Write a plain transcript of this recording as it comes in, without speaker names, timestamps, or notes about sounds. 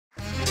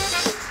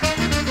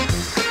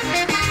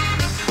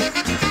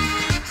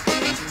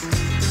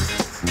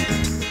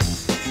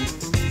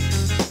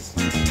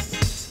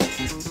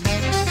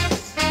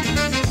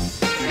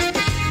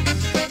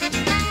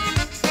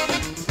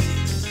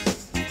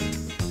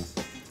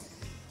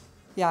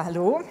Ja,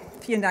 hallo.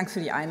 Vielen Dank für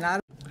die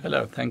Einladung.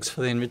 Hello, thanks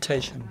for the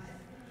invitation.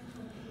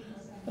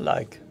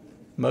 Like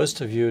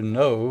most of you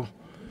know,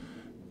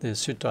 the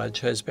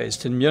Süddeutsche is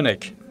based in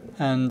Munich.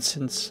 And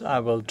since I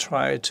will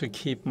try to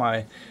keep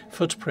my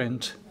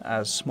footprint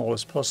as small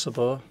as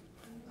possible,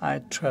 I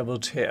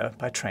traveled here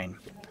by train.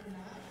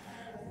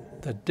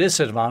 The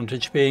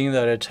disadvantage being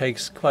that it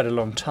takes quite a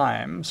long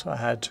time, so I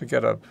had to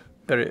get up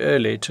very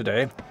early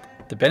today.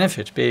 The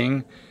benefit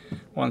being,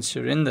 once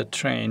you're in the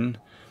train,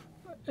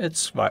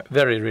 it's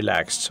very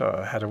relaxed. So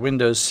I had a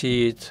window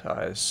seat,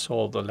 I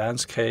saw the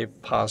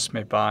landscape pass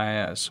me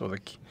by, I saw the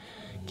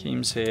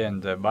Chiemsee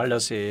and the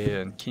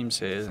Waldersee and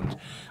Chiemsee, and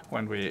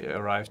when we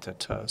arrived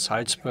at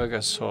Salzburg,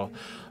 I saw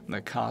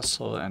the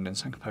castle, and in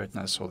St.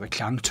 Pölten I saw the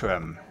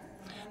Klangturm,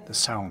 the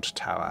sound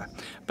tower.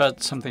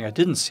 But something I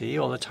didn't see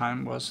all the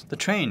time was the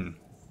train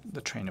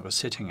I was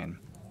sitting in.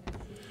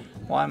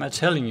 Why am I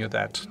telling you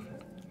that?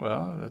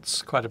 Well,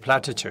 that's quite a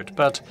platitude,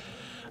 but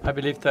I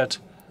believe that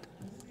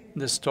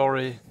this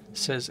story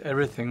says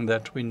everything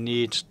that we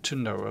need to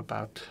know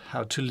about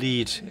how to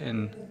lead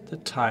in the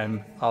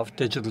time of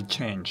digital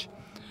change.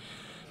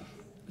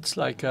 It's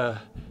like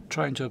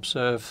trying to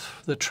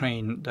observe the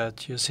train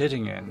that you're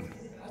sitting in.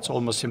 It's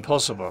almost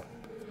impossible.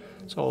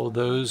 So all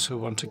those who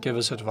want to give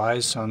us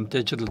advice on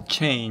digital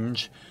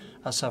change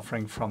are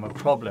suffering from a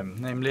problem,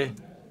 namely,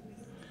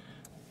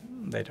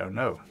 they don't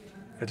know,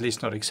 at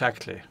least not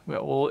exactly. We're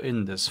all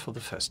in this for the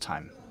first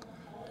time.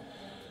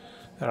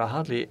 There are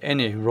hardly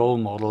any role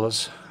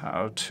models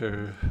how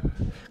to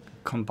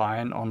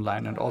combine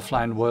online and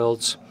offline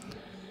worlds,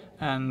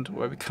 and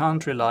where we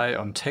can't rely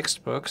on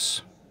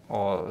textbooks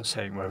or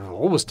saying, well, we've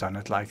always done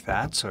it like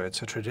that, so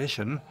it's a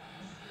tradition.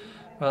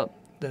 Well,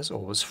 there's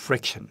always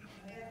friction.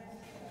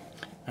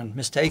 And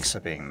mistakes are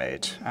being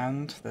made,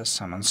 and there's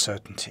some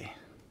uncertainty.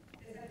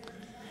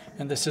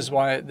 And this is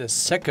why the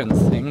second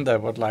thing that I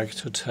would like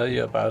to tell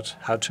you about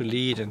how to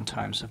lead in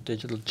times of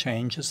digital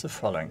change is the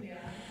following.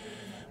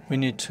 We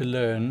need to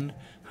learn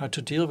how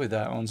to deal with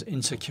our own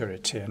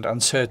insecurity and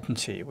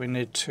uncertainty. We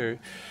need to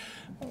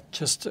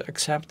just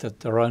accept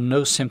that there are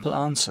no simple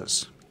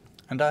answers.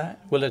 And I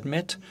will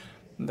admit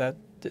that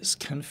this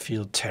can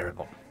feel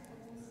terrible.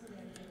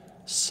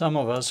 Some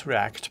of us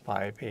react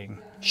by being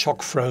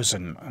shock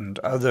frozen, and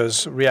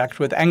others react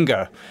with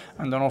anger.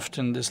 And then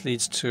often this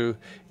leads to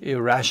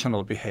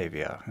irrational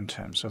behavior in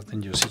terms of the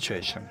new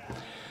situation.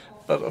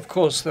 But of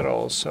course, there are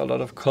also a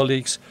lot of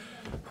colleagues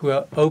who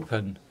are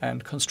open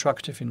and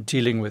constructive in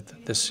dealing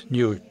with this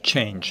new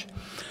change.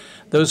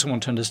 Those who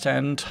want to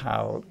understand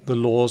how the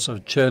laws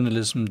of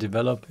journalism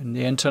develop in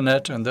the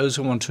internet, and those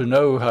who want to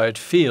know how it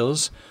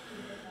feels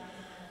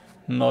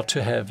not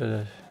to have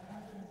a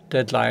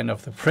deadline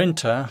of the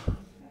printer,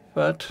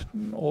 but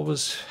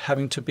always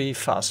having to be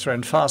faster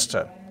and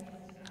faster.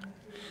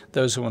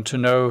 Those who want to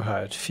know how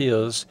it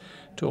feels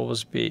to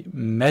always be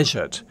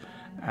measured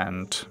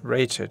and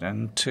rated,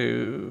 and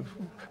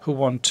who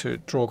want to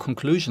draw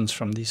conclusions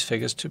from these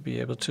figures to be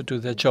able to do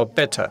their job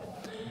better.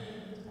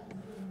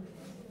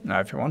 Now,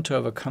 if you want to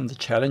overcome the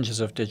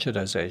challenges of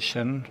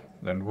digitization,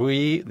 then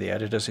we, the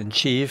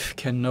editors-in-chief,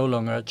 can no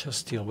longer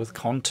just deal with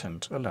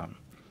content alone.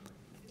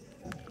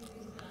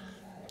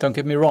 Don't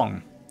get me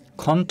wrong.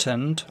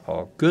 Content,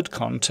 or good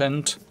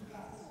content,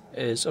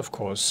 is, of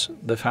course,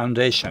 the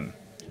foundation.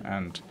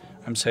 And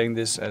I'm saying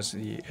this as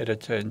the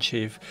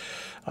editor-in-chief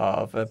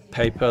of a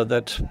paper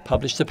that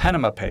published the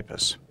Panama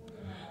Papers.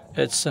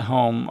 It's the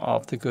home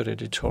of the good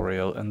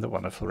editorial and the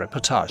wonderful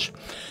reportage.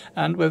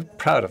 And we're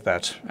proud of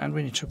that, and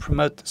we need to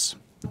promote this.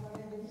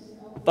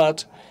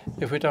 But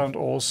if we don't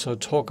also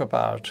talk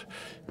about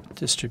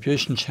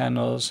distribution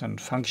channels and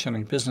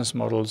functioning business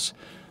models,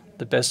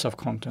 the best of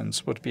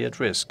contents would be at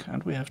risk,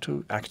 and we have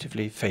to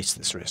actively face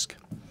this risk.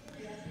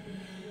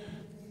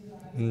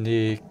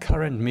 The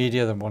current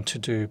media that want to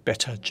do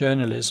better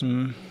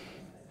journalism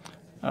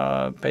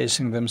are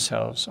basing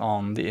themselves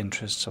on the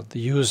interests of the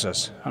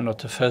users. I'm not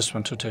the first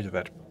one to tell you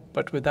that.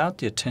 But without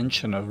the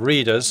attention of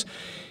readers,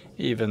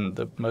 even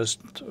the most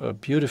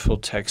beautiful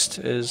text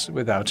is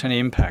without any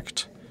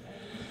impact.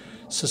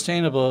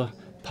 Sustainable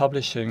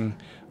publishing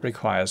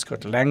requires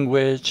good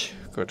language,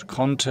 good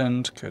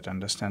content, good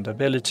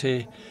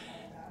understandability,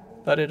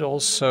 but it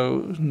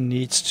also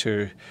needs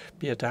to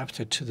be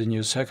adapted to the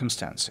new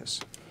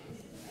circumstances.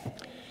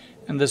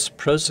 And this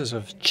process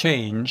of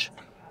change,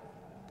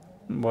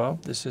 well,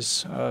 this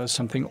is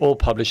something all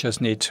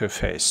publishers need to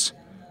face.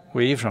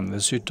 We, from the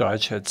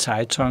Süddeutsche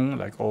Zeitung,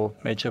 like all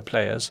major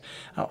players,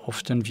 are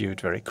often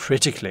viewed very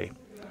critically.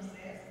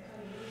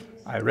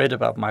 I read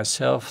about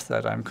myself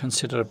that I'm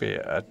considered to be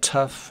a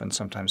tough and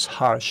sometimes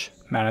harsh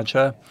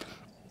manager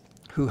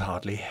who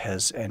hardly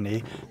has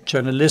any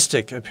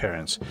journalistic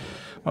appearance.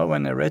 Well,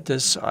 when I read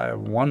this, I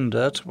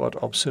wondered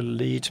what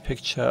obsolete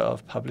picture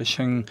of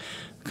publishing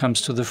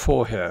comes to the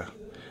fore here,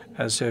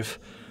 as if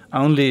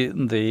only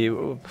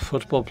the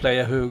football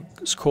player who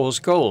scores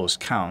goals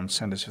counts,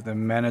 and as if the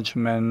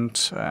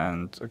management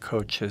and the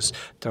coaches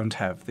don't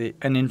have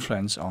an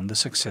influence on the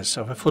success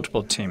of a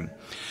football team.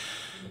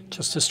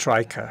 Just a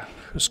striker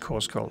who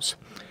scores goals.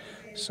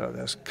 So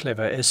there's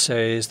clever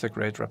essays, the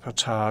great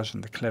reportage,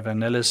 and the clever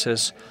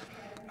analysis.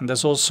 And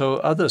there's also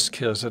other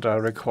skills that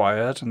are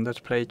required and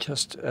that play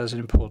just as an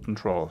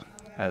important role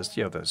as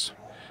the others.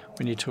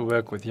 We need to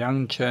work with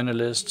young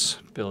journalists,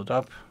 build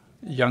up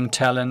young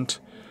talent,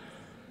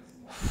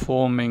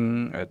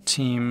 forming a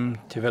team,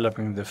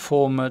 developing the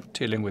format,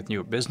 dealing with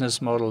new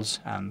business models,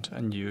 and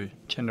a new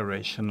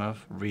generation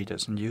of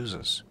readers and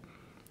users.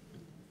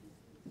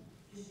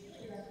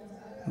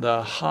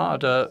 The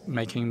harder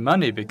making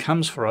money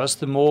becomes for us,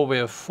 the more we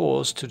are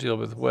forced to deal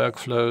with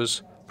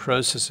workflows,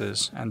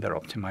 processes, and their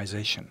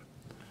optimization.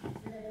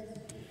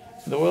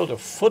 In the world of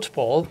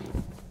football,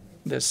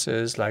 this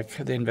is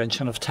like the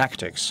invention of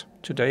tactics.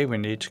 Today we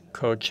need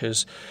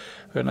coaches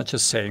who are not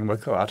just saying we'll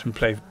go out and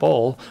play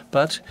ball,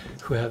 but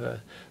who have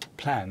a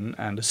plan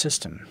and a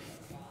system.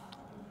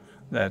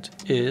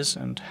 That is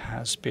and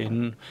has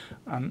been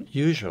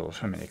unusual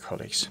for many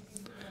colleagues.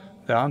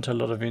 There aren't a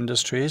lot of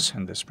industries,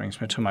 and this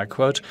brings me to my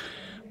quote,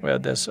 where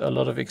there's a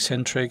lot of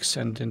eccentrics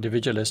and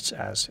individualists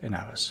as in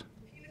ours.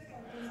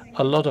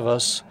 A lot of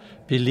us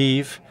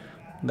believe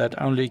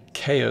that only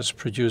chaos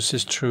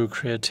produces true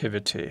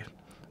creativity,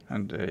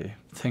 and they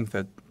think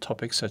that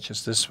topics such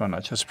as this one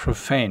are just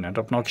profane and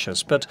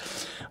obnoxious. But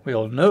we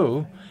all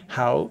know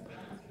how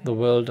the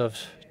world of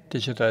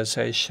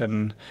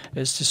digitization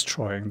is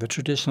destroying the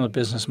traditional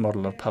business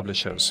model of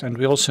publishers. And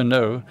we also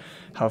know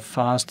how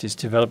fast these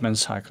development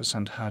cycles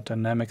and how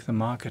dynamic the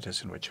market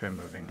is in which we're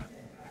moving.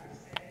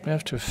 We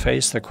have to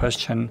face the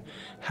question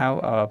how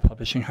our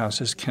publishing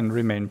houses can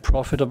remain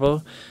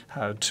profitable,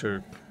 how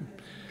to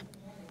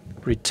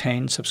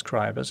retain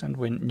subscribers and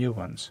win new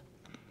ones.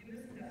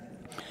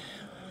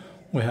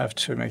 We have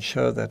to make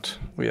sure that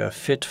we are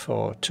fit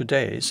for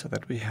today so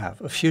that we have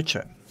a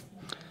future,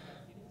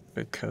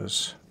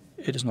 because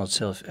it is not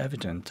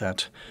self-evident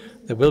that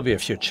there will be a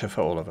future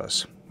for all of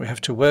us. We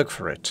have to work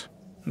for it,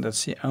 and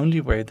that's the only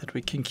way that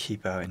we can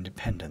keep our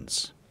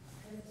independence.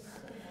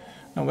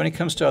 Now, when it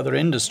comes to other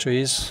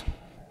industries,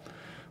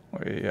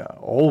 we are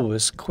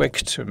always quick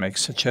to make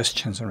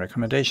suggestions and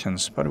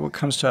recommendations, but when it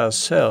comes to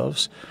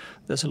ourselves,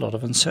 there's a lot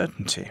of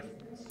uncertainty.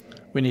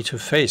 We need to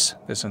face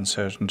this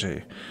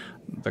uncertainty.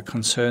 The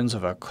concerns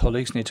of our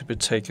colleagues need to be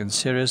taken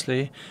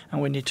seriously,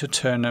 and we need to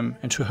turn them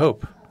into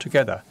hope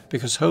together,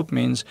 because hope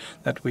means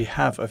that we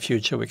have a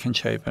future we can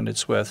shape and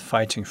it's worth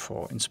fighting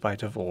for in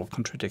spite of all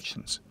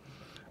contradictions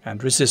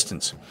and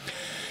resistance.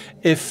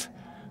 If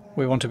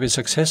we want to be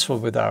successful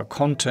with our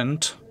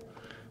content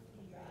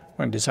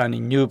when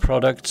designing new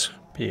products,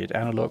 be it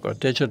analog or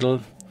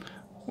digital,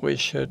 we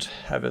should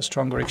have a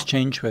stronger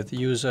exchange with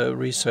user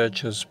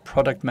researchers,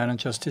 product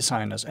managers,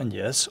 designers, and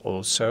yes,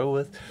 also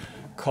with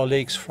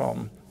colleagues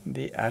from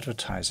the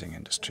advertising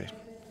industry.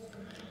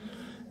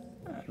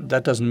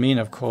 That doesn't mean,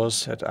 of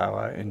course, that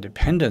our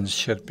independence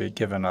should be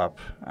given up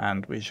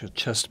and we should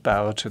just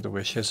bow to the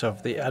wishes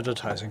of the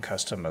advertising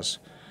customers.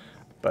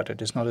 But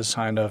it is not a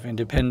sign of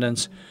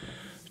independence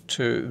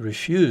to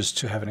refuse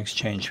to have an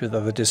exchange with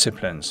other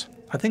disciplines.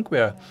 I think we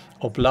are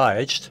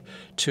obliged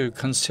to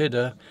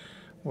consider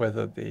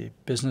whether the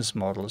business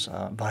models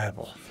are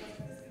viable.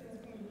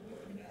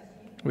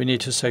 We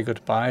need to say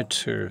goodbye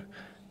to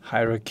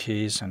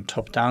hierarchies and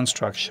top-down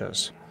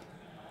structures.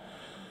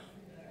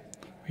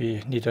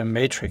 We need a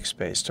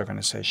matrix-based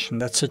organization.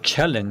 That's a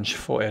challenge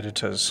for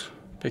editors,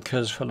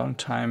 because for a long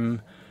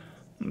time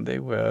they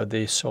were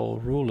the sole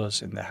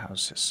rulers in their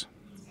houses.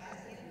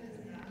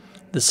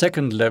 The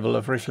second level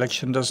of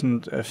reflection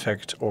doesn't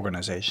affect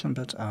organization,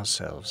 but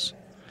ourselves.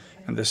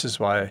 And this is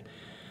why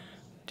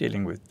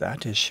dealing with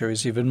that issue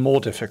is even more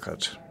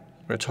difficult.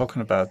 We're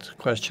talking about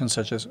questions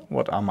such as,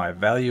 what are my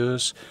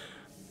values?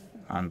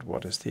 And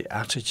what is the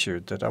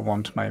attitude that I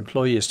want my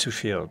employees to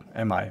feel?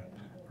 Am I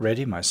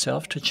ready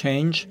myself to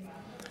change?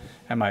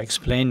 Am I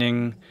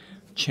explaining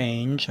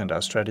change and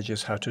our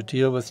strategies how to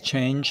deal with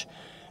change?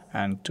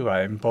 And do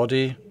I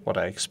embody what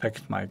I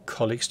expect my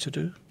colleagues to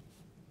do?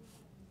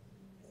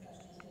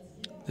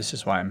 This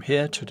is why I'm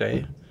here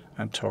today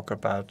and talk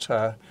about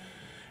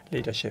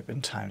leadership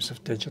in times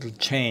of digital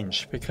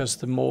change, because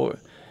the more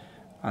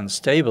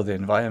unstable the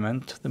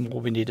environment, the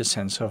more we need a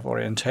sense of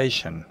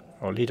orientation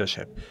or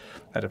leadership.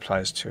 That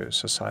applies to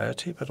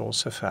society, but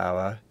also for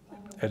our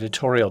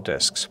editorial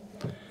desks.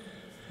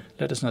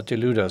 Let us not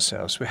delude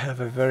ourselves. We have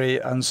a very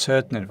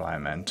uncertain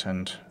environment,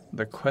 and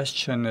the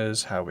question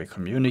is how we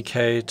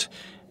communicate,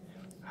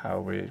 how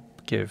we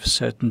give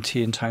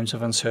certainty in times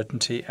of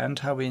uncertainty, and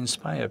how we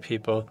inspire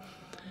people,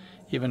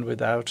 even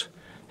without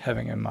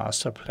having a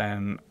master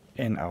plan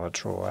in our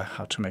drawer,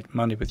 how to make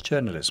money with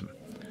journalism.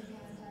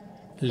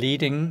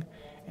 Leading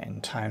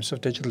in times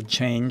of digital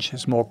change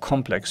is more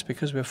complex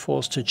because we're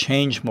forced to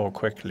change more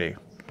quickly,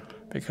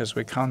 because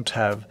we can't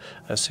have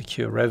a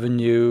secure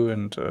revenue,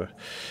 and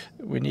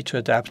we need to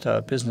adapt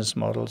our business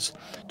models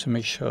to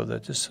make sure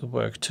that this will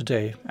work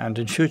today and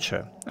in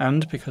future,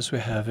 and because we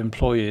have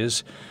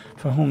employees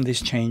for whom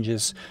these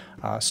changes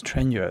are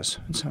strenuous,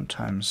 and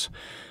sometimes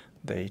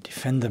they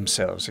defend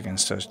themselves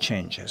against those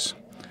changes.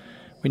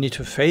 We need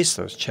to face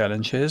those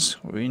challenges.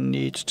 We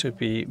need to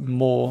be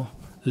more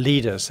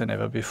leaders than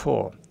ever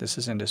before. This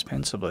is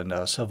indispensable, and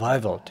our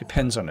survival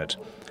depends on it.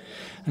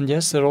 And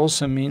yes, that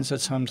also means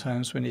that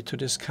sometimes we need to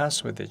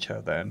discuss with each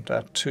other, and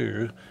that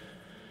too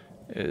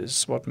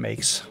is what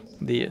makes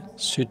the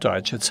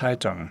Süddeutsche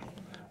Zeitung.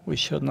 We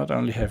should not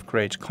only have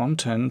great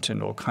content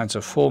in all kinds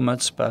of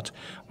formats, but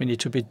we need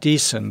to be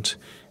decent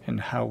in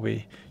how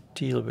we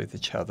deal with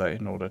each other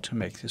in order to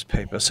make this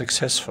paper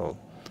successful.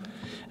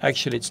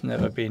 Actually, it's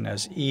never been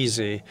as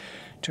easy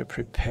to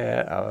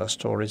prepare our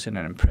stories in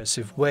an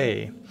impressive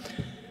way.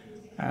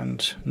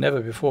 And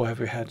never before have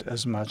we had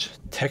as much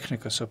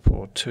technical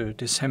support to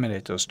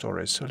disseminate those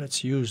stories. So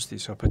let's use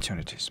these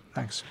opportunities.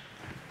 Thanks.